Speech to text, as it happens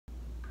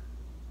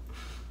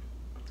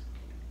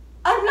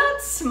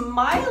not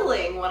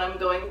smiling when I'm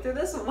going through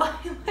this? Why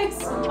am I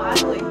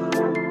smiling?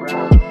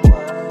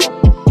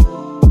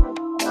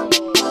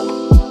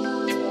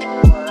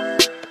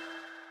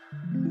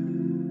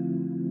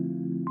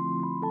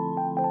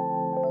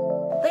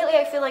 Lately,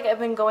 I feel like I've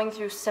been going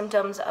through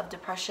symptoms of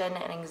depression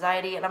and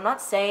anxiety, and I'm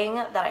not saying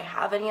that I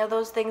have any of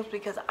those things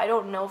because I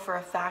don't know for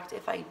a fact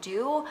if I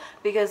do,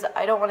 because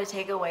I don't want to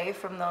take away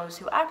from those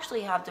who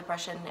actually have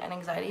depression and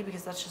anxiety,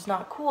 because that's just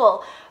not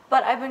cool.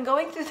 But I've been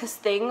going through this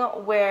thing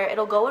where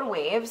it'll go in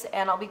waves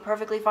and I'll be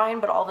perfectly fine,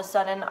 but all of a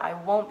sudden I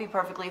won't be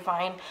perfectly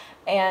fine,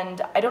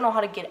 and I don't know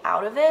how to get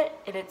out of it,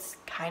 and it's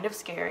kind of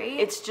scary.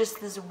 It's just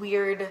this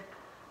weird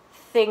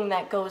thing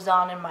that goes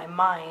on in my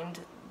mind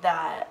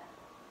that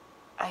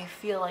I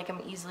feel like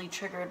I'm easily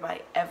triggered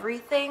by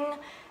everything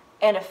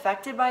and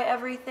affected by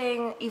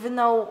everything, even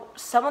though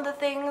some of the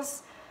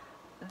things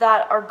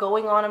that are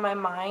going on in my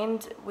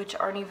mind, which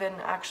aren't even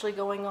actually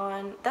going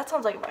on, that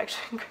sounds like I'm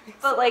actually crazy.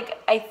 But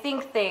like, I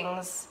think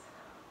things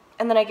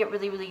and then I get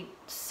really, really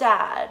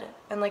sad,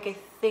 and like I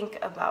think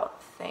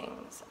about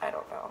things. I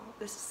don't know.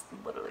 This is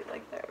literally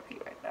like therapy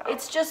right now.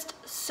 It's just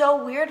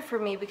so weird for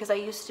me because I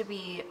used to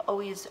be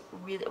always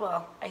really,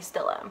 well, I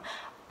still am.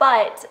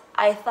 But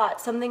I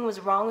thought something was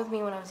wrong with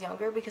me when I was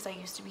younger because I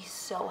used to be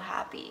so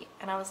happy.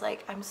 And I was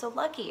like, I'm so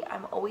lucky.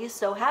 I'm always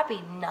so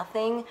happy.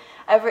 Nothing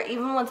ever,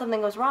 even when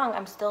something goes wrong,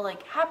 I'm still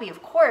like happy.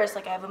 Of course,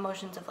 like I have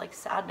emotions of like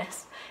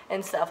sadness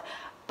and stuff.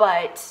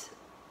 But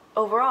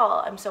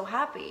overall, I'm so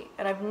happy.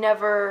 And I've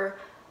never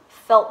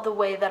felt the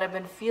way that I've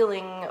been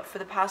feeling for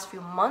the past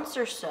few months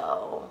or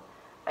so.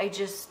 I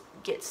just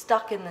get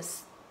stuck in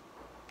this,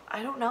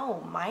 I don't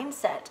know,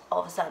 mindset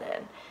all of a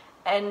sudden.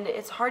 And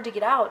it's hard to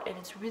get out, and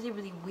it's really,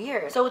 really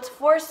weird. So it's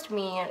forced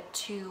me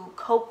to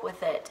cope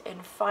with it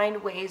and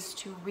find ways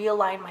to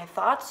realign my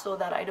thoughts so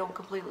that I don't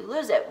completely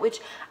lose it,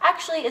 which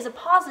actually is a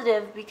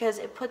positive because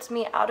it puts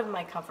me out of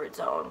my comfort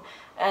zone.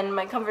 And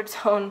my comfort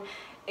zone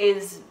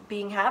is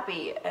being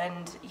happy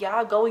and,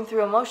 yeah, going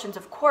through emotions,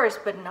 of course,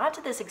 but not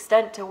to this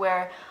extent to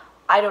where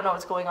I don't know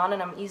what's going on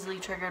and I'm easily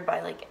triggered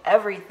by like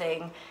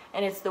everything,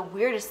 and it's the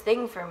weirdest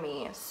thing for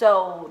me.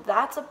 So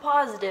that's a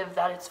positive,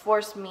 that it's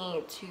forced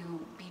me to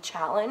be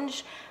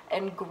challenged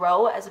and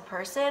grow as a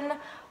person,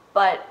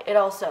 but it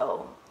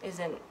also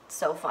isn't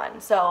so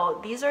fun. So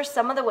these are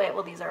some of the ways,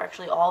 well, these are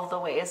actually all of the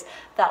ways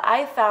that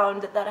I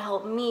found that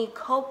help me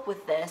cope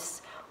with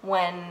this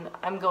when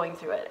I'm going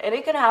through it. And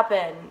it can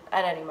happen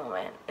at any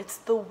moment. It's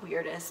the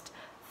weirdest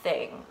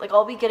thing. Like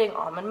I'll be getting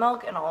almond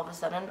milk and all of a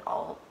sudden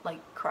I'll like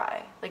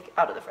cry, like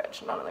out of the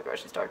fridge, not in the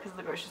grocery store, because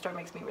the grocery store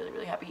makes me really,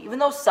 really happy. Even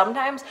though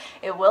sometimes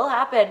it will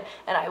happen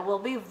and I will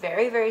be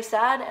very, very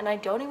sad and I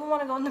don't even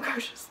want to go in the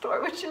grocery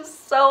store, which is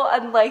so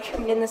unlike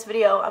me. In this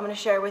video, I'm going to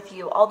share with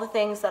you all the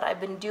things that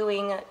I've been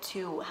doing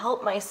to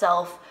help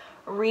myself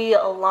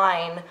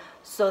realign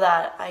so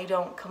that I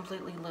don't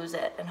completely lose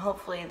it, and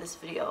hopefully this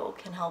video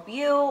can help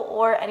you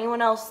or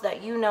anyone else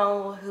that you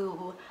know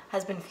who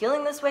has been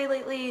feeling this way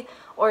lately,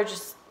 or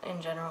just in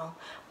general,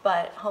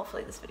 but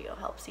hopefully this video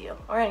helps you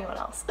or anyone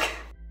else.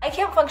 I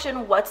can't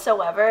function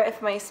whatsoever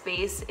if my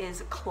space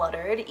is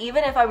cluttered.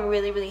 Even if I'm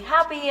really, really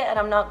happy and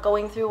I'm not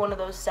going through one of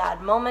those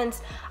sad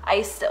moments,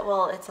 I still,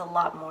 well, it's a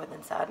lot more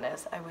than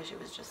sadness. I wish it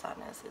was just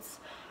sadness. It's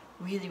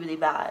really, really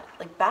bad.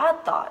 Like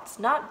bad thoughts,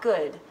 not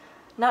good.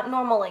 Not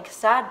normal, like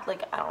sad,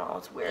 like I don't know,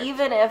 it's weird.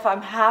 Even if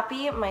I'm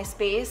happy, my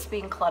space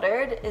being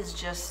cluttered is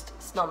just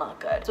still not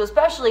good. So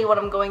especially when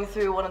I'm going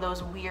through one of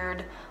those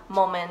weird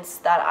moments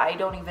that I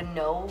don't even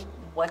know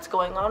what's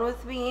going on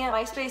with me,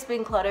 my space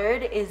being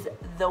cluttered is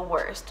the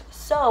worst.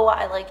 So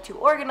I like to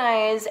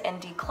organize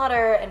and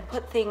declutter and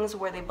put things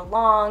where they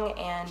belong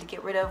and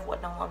get rid of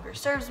what no longer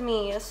serves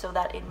me so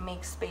that it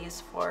makes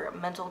space for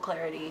mental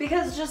clarity.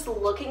 Because just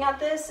looking at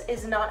this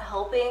is not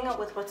helping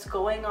with what's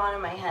going on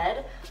in my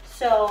head.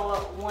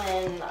 So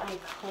when I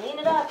clean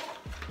it up,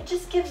 it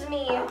just gives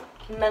me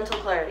mental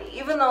clarity.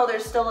 Even though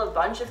there's still a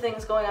bunch of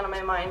things going on in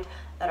my mind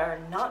that are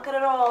not good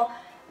at all,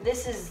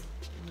 this is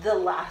the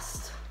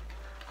last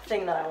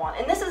thing that I want.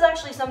 And this is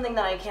actually something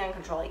that I can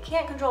control. I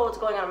can't control what's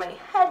going on in my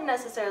head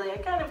necessarily. I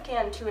kind of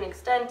can to an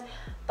extent,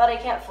 but I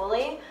can't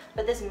fully.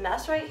 But this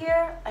mess right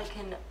here, I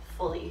can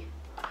fully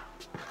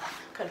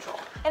control.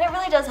 And it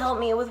really does help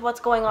me with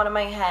what's going on in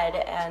my head,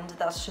 and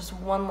that's just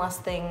one less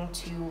thing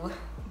to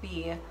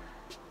be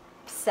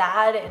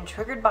sad and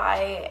triggered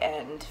by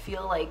and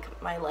feel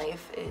like my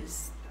life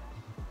is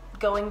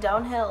going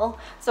downhill.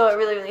 So it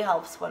really, really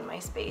helps when my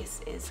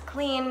space is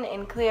clean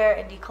and clear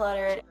and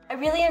decluttered. I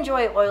really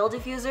enjoy oil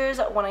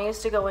diffusers. When I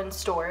used to go in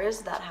stores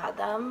that had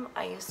them,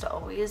 I used to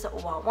always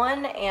want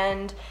one,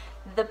 and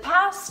the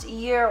past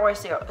year or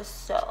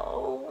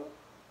so,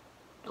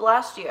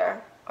 last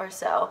year or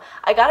so,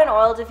 I got an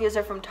oil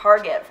diffuser from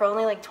Target for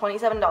only like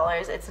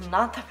 $27. It's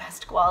not the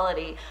best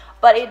quality,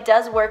 but it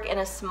does work in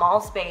a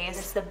small space.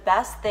 It's the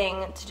best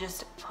thing to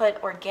just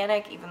put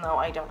organic, even though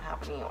I don't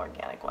have any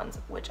organic ones,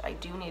 which I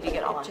do need to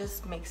get on. It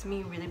just makes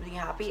me really, really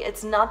happy.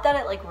 It's not that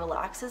it like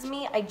relaxes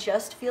me, I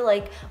just feel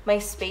like my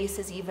space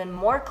is even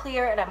more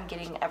clear and I'm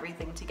getting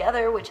everything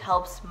together, which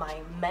helps my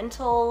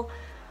mental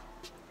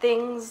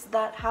things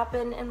that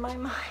happen in my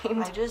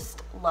mind. I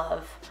just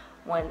love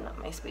when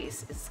my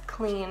space is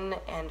clean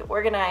and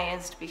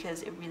organized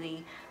because it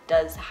really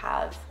does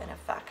have an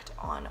effect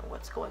on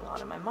what's going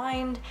on in my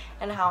mind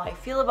and how I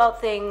feel about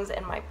things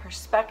and my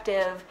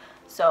perspective.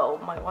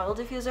 So my oil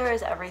diffuser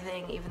is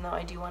everything, even though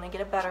I do want to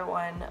get a better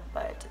one,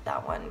 but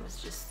that one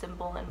was just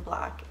simple and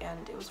black,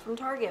 and it was from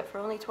Target for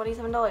only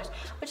 $27,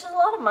 which is a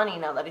lot of money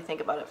now that I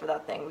think about it for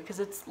that thing, because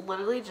it's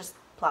literally just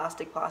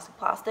plastic,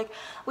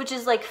 which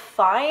is like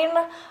fine,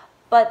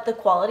 but the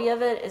quality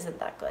of it isn't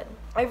that good.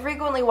 I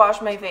frequently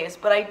wash my face,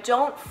 but I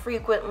don't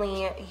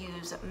frequently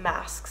use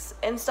masks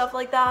and stuff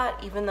like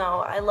that, even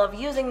though I love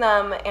using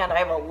them and I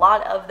have a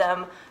lot of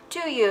them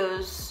to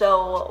use,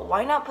 so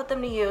why not put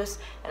them to use?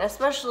 And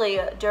especially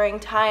during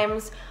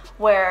times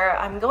where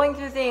I'm going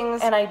through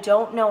things and I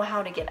don't know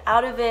how to get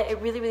out of it, it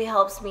really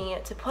helps me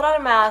to put on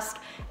a mask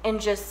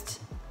and just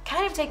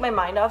kind of take my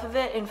mind off of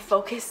it and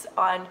focus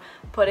on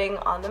putting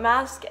on the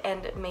mask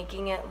and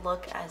making it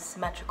look as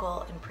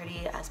symmetrical and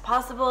pretty as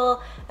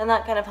possible, and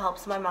that kind of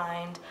helps my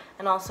mind,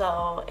 and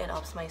also it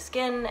helps my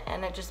skin,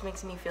 and it just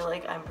makes me feel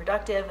like I'm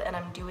productive and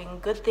I'm doing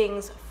good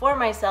things for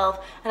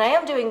myself. And I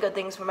am doing good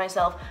things for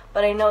myself,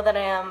 but I know that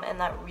I am, and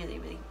that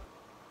really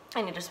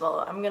I need to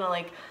swallow. I'm gonna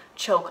like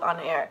choke on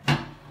air.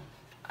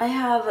 I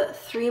have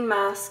 3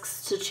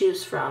 masks to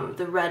choose from: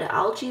 the red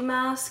algae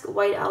mask,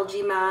 white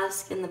algae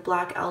mask, and the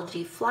black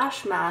algae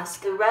flash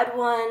mask. The red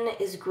one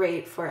is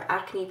great for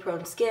acne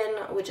prone skin,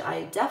 which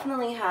I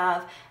definitely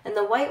have, and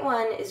the white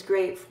one is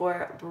great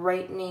for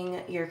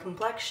brightening your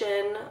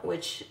complexion,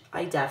 which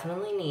I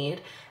definitely need,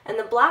 and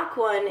the black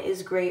one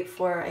is great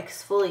for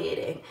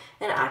exfoliating.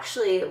 And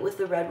actually with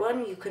the red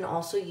one you can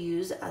also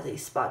use as a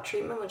spot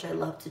treatment, which I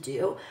love to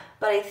do,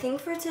 but I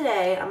think for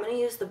today I'm going to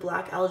use the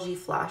black algae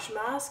flash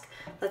mask.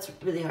 That's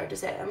really hard to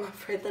say. I'm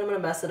afraid that I'm going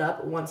to mess it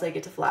up once I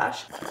get to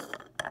flash.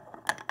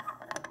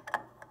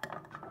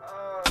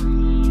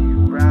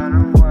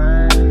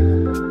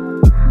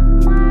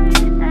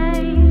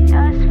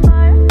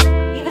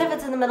 Even if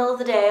it's in the middle of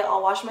the day,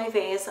 I'll wash my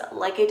face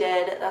like I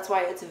did. That's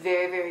why it's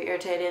very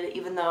irritated,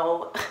 even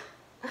though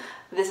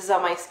this is how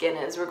my skin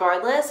is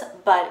regardless,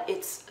 but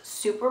it's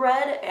super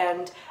red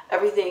and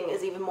everything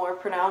is even more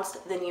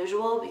pronounced than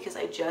usual because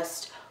I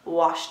just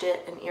washed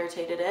it and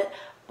irritated it,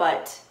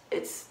 but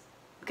it's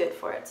good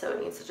for it, so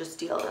it needs to just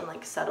deal and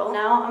like settle.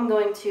 Now I'm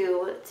going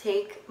to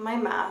take my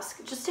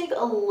mask, just take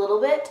a little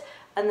bit,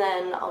 and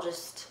then I'll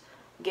just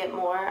get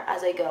more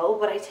as I go,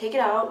 but I take it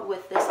out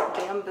with this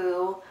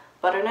bamboo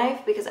butter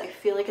knife because I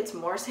feel like it's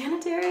more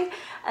sanitary.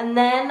 And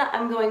then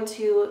I'm going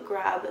to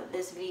grab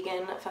this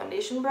vegan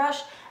foundation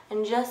brush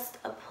and just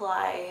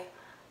apply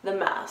the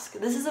mask.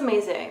 This is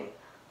amazing.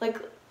 Like,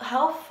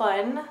 how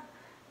fun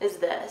is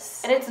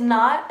this? And it's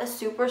not a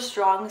super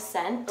strong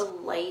scent, a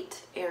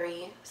light,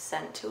 airy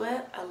scent to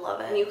it. I love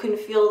it. And you can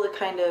feel the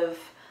kind of,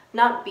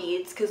 not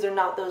beads, because they're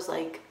not those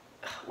like,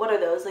 what are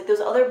those? Like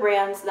those other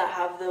brands that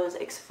have those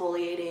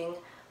exfoliating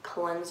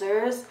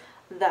cleansers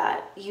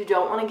that you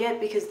don't want to get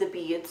because the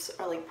beads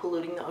are like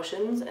polluting the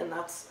oceans, and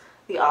that's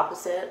the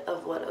opposite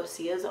of what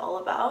OC is all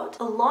about.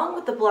 Along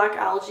with the black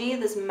algae,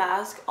 this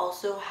mask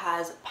also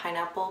has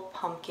pineapple,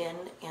 pumpkin,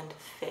 and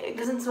fig. It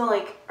doesn't smell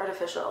like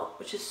artificial,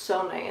 which is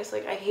so nice.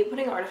 Like, I hate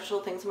putting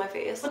artificial things in my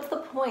face. What's the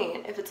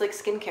point if it's like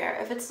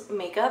skincare? If it's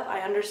makeup,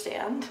 I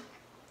understand.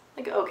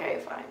 Like, okay,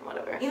 fine,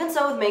 whatever. Even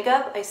so, with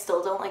makeup, I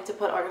still don't like to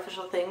put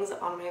artificial things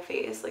on my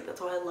face. Like,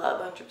 that's why I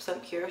love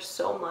 100% Pure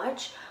so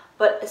much.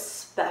 But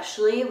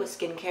especially with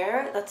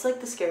skincare, that's like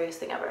the scariest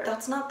thing ever.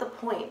 That's not the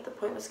point. The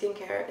point with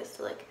skincare is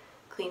to like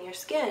clean your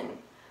skin,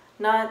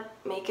 not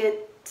make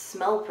it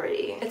smell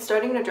pretty. It's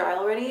starting to dry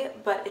already,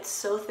 but it's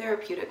so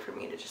therapeutic for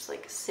me to just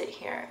like sit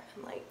here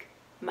and like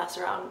mess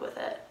around with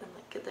it and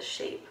like get the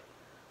shape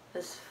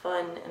as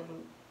fun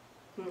and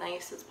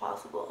nice as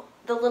possible.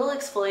 The little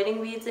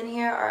exfoliating beads in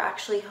here are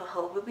actually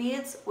jojoba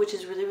beads, which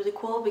is really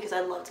cool because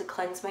I love to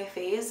cleanse my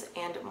face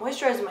and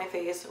moisturize my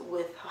face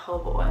with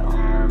jojoba oil.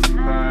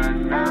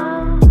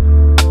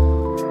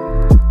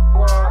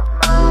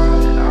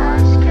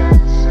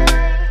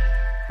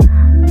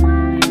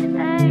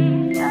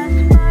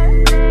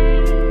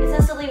 It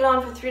says to leave it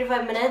on for 3 to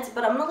 5 minutes,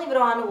 but I'm gonna leave it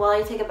on while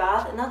I take a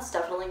bath, and that's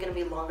definitely gonna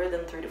be longer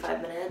than 3 to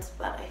 5 minutes,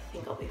 but I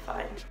think I'll be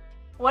fine.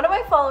 One of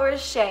my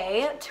followers,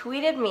 Shay,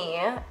 tweeted me,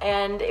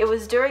 and it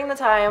was during the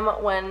time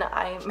when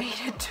I made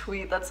a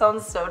tweet that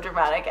sounds so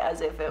dramatic, as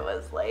if it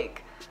was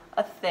like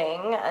a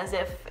thing, as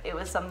if it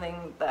was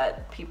something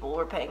that people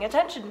were paying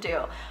attention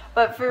to.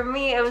 But for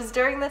me, it was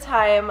during the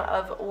time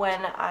of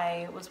when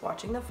I was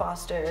watching The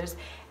Fosters,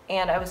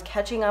 and I was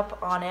catching up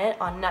on it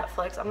on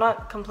Netflix. I'm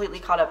not completely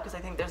caught up because I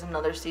think there's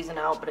another season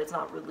out, but it's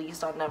not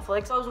released on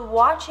Netflix. So I was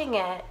watching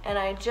it and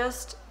I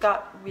just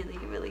got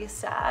really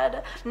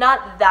sad.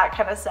 Not that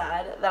kind of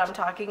sad that I'm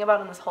talking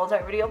about in this whole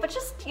entire video, but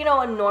just, you know,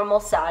 a normal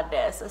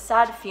sadness, a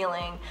sad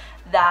feeling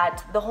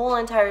that the whole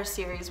entire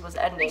series was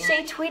ending.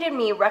 Shay tweeted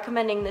me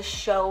recommending this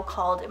show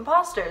called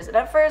Imposters, and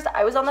at first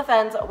I was on the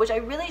fence, which I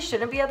really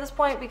shouldn't be at this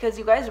point because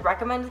you guys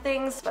recommend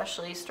things,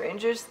 especially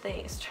Stranger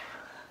Things.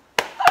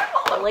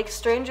 like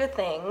Stranger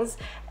Things,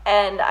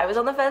 and I was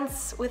on the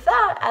fence with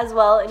that as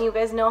well, and you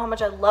guys know how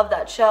much I love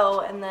that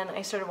show, and then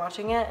I started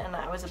watching it and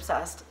I was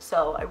obsessed.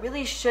 So I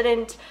really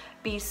shouldn't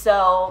be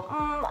so,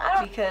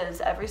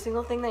 because every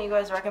single thing that you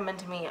guys recommend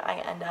to me, I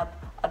end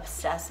up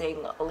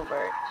obsessing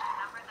over.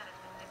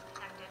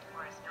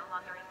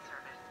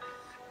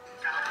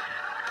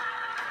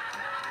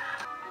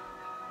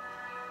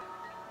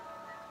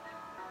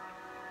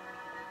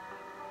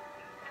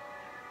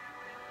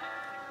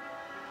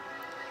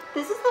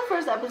 This is the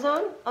first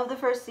episode of the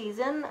first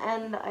season,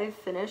 and I've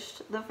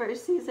finished the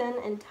first season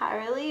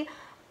entirely,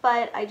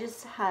 but I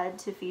just had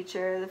to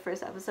feature the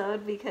first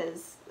episode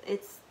because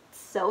it's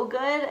so good,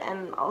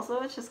 and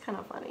also it's just kind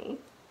of funny.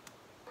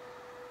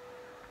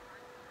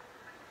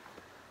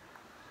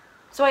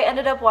 So I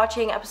ended up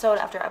watching episode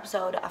after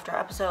episode after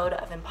episode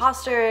of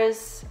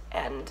Imposters,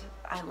 and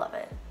I love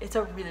it. It's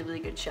a really,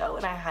 really good show,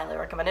 and I highly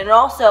recommend it. And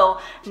also,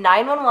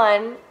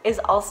 911 is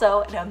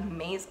also an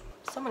amazing...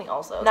 So many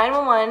also.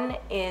 911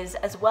 is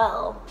as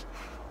well.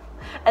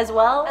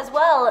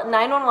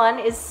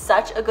 911 is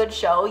such a good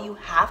show. You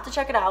have to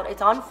check it out.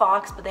 It's on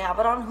Fox, but they have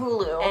it on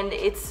Hulu, and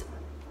it's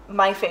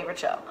my favorite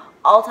show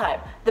all time.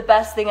 The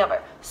best thing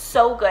ever.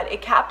 So good.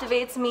 It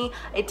captivates me.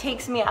 It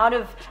takes me out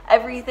of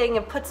everything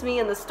and puts me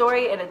in the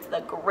story, and it's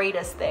the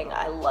greatest thing.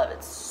 I love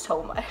it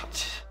so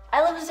much.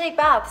 I love to take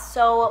baths,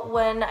 so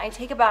when I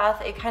take a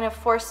bath, it kind of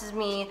forces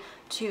me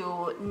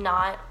to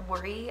not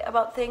worry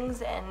about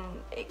things, and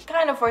it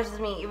kind of forces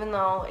me, even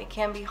though it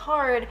can be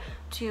hard,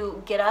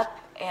 to get up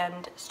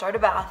and start a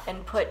bath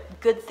and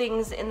put good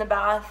things in the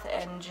bath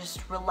and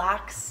just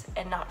relax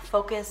and not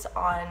focus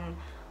on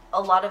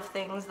a lot of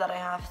things that I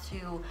have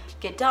to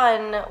get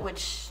done,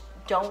 which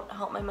don't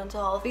help my mental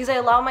health, because I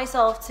allow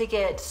myself to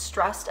get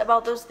stressed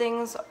about those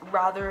things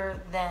rather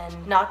than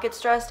not get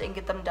stressed and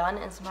get them done.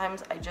 And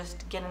sometimes I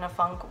just get in a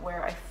funk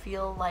where I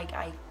feel like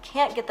I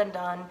can't get them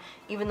done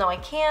even though I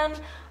can,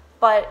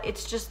 but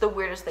it's just the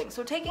weirdest thing.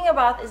 So taking a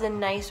bath is a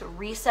nice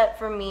reset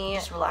for me. It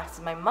just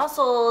relaxes my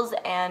muscles,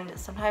 and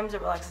sometimes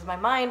it relaxes my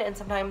mind, and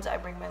sometimes I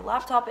bring my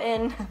laptop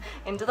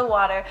into the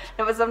water,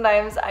 but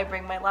sometimes I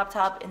bring my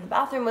laptop in the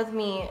bathroom with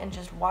me and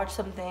just watch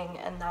something,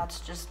 and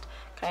that's just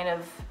kind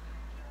of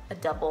a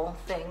double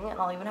thing.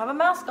 And I'll even have a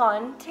mask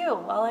on too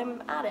while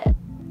I'm at it.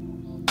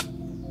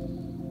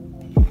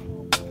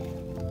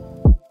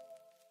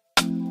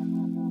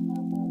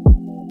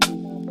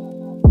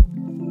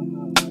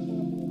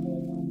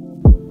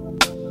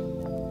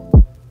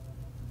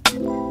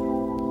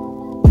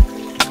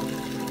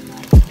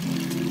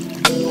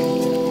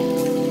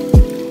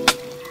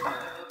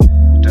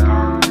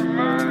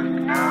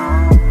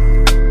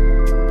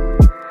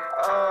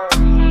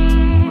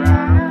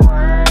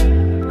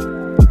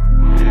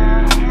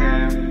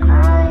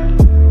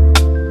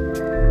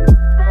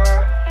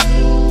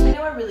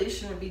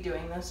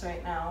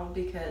 Right now,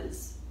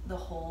 because the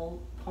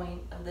whole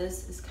point of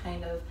this is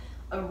kind of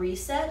a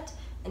reset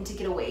and to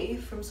get away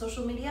from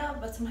social media,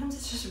 but sometimes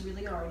it's just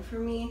really hard for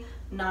me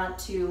not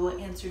to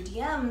answer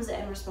DMs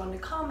and respond to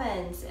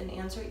comments and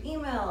answer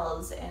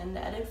emails and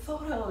edit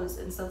photos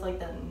and stuff like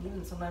that, and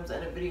even sometimes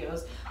edit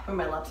videos where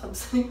my laptop's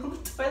sitting on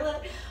the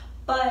toilet,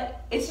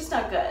 but it's just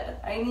not good.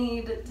 I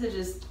need to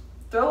just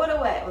throw it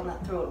away. Well,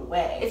 not throw it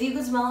away. If you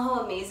could smell how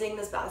amazing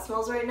this bath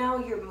smells right now,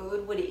 your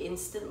mood would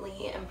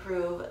instantly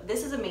improve.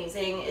 This is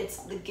amazing.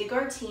 It's the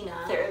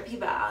Gigartina Therapy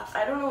Bath.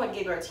 I don't know what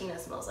Gigartina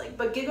smells like,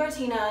 but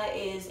Gigartina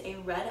is a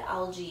red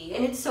algae,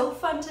 and it's so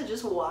fun to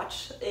just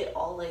watch it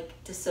all like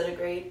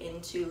disintegrate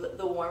into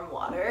the warm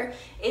water.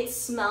 It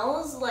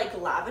smells like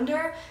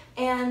lavender,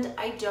 and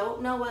I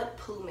don't know what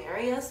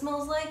plumeria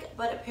smells like,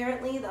 but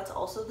apparently that's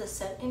also the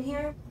scent in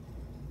here.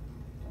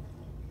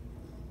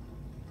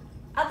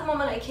 At the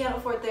moment, I can't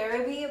afford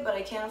therapy, but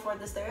I can afford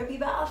this therapy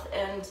bath,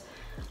 and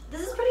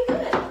this is pretty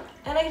good.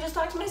 And I can just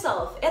talk to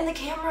myself. And the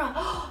camera,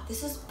 oh,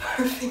 this is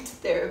perfect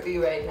therapy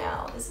right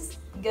now. This is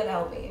gonna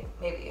help me,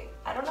 maybe.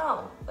 I don't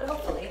know, but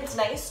hopefully. It's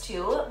nice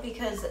too,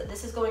 because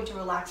this is going to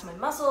relax my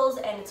muscles,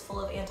 and it's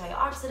full of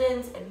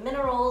antioxidants and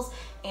minerals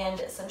and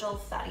essential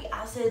fatty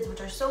acids,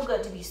 which are so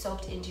good to be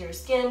soaked into your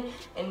skin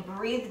and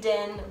breathed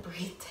in.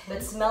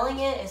 But smelling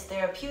it is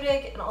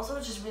therapeutic, and also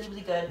it's just really,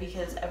 really good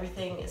because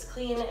everything is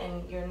clean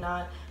and you're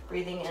not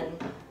breathing in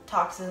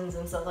toxins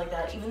and stuff like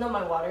that, even though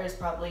my water is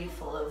probably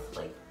full of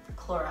like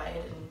chloride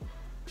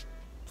and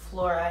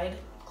fluoride.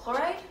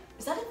 Chloride?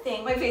 Is that a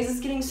thing? My face is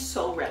getting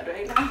so red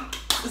right now.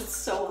 It's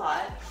so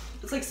hot.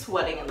 It's like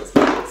sweating in this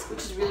mask, which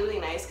is really, really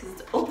nice because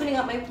it's opening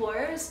up my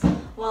pores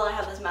while I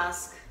have this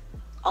mask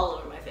all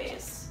over my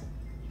face.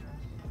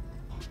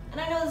 And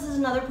I know this is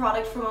another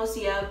product from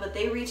Osea, but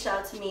they reached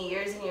out to me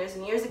years and years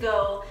and years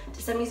ago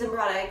to send me some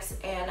products,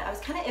 and I was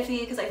kind of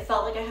iffy because I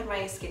felt like I had my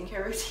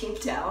skincare routine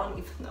down,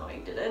 even though I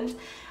didn't.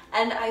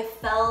 And I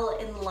fell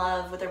in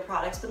love with their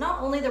products, but not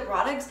only their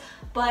products,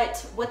 but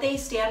what they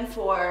stand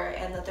for,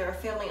 and that they're a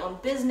family-owned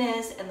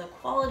business, and the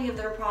quality of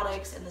their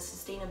products, and the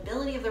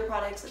sustainability of their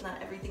products, and that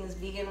everything is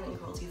vegan and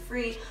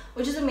cruelty-free,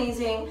 which is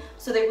amazing.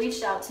 So they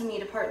reached out to me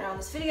to partner on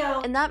this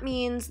video. And that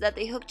means that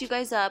they hooked you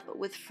guys up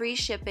with free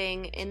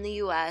shipping in the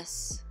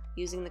US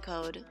using the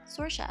code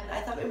Sorsha.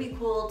 I thought it'd be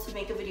cool to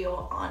make a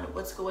video on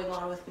what's going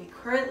on with me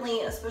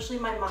currently, especially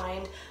my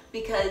mind,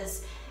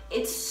 because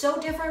it's so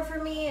different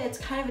for me. It's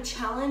kind of a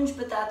challenge,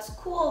 but that's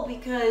cool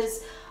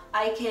because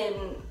I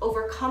can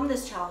overcome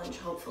this challenge,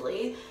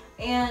 hopefully.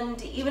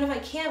 And even if I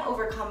can't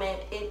overcome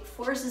it, it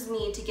forces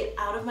me to get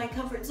out of my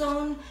comfort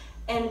zone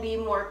and be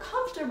more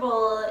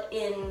comfortable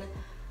in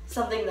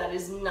something that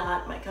is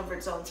not my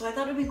comfort zone. So I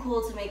thought it'd be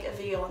cool to make a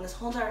video on this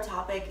whole entire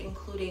topic,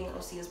 including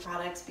Osea's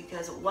products,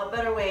 because what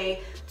better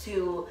way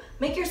to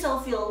make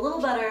yourself feel a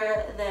little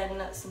better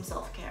than some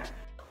self-care.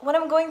 When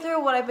I'm going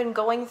through what I've been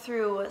going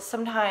through,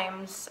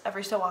 sometimes,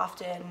 every so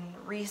often,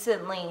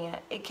 recently,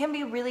 it can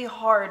be really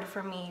hard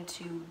for me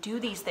to do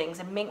these things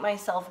and make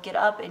myself get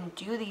up and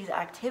do these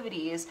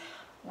activities,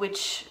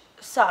 which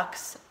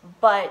sucks,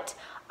 but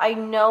I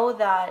know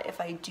that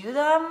if I do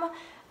them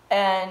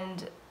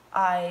and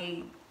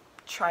I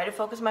try to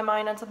focus my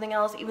mind on something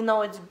else, even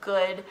though it's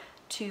good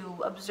to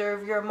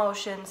observe your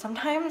emotions,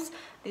 sometimes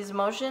these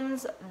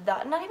emotions,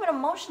 not even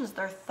emotions,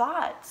 they're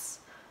thoughts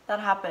that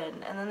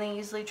happen, and then they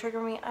easily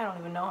trigger me. I don't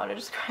even know how to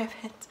describe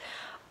it,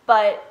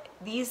 but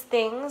these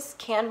things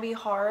can be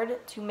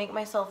hard to make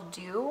myself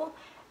do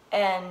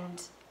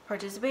and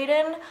participate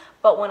in,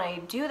 but when I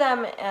do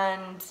them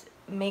and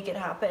make it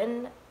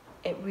happen,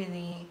 it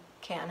really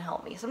can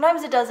help me.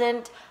 Sometimes it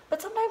doesn't,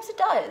 but sometimes it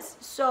does.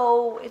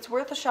 So it's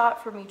worth a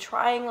shot for me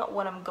trying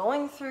when I'm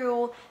going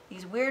through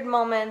these weird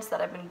moments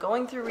that I've been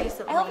going through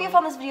recently. I hope you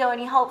found this video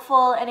any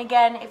helpful. And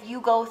again, if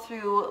you go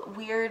through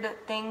weird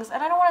things,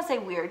 and I don't want to say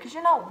weird because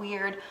you're not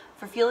weird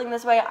for feeling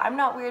this way. I'm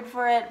not weird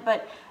for it,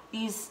 but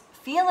these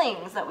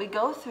feelings that we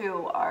go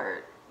through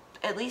are,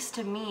 at least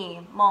to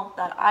me, well,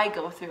 that I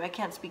go through, I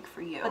can't speak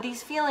for you, but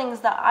these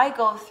feelings that I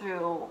go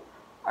through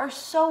are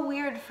so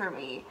weird for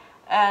me.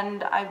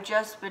 And I've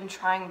just been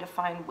trying to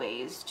find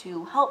ways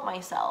to help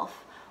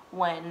myself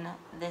when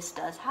this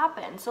does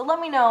happen. So let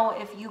me know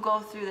if you go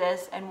through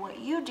this and what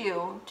you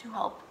do to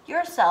help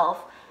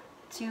yourself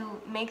to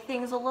make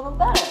things a little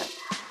better.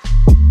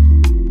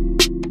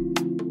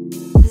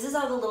 This is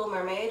how the Little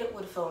Mermaid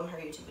would film her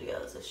YouTube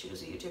videos if she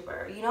was a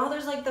YouTuber. You know,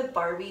 there's like the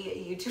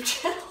Barbie YouTube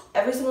channel.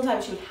 Every single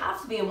time she would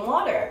have to be in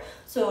water.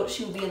 So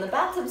she would be in the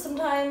bathtub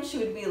sometimes, she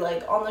would be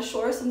like on the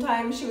shore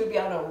sometimes, she would be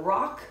on a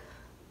rock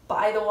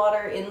by the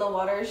water, in the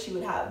water. She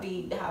would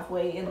be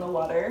halfway in the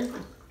water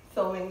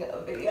filming a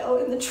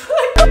video in the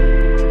truck.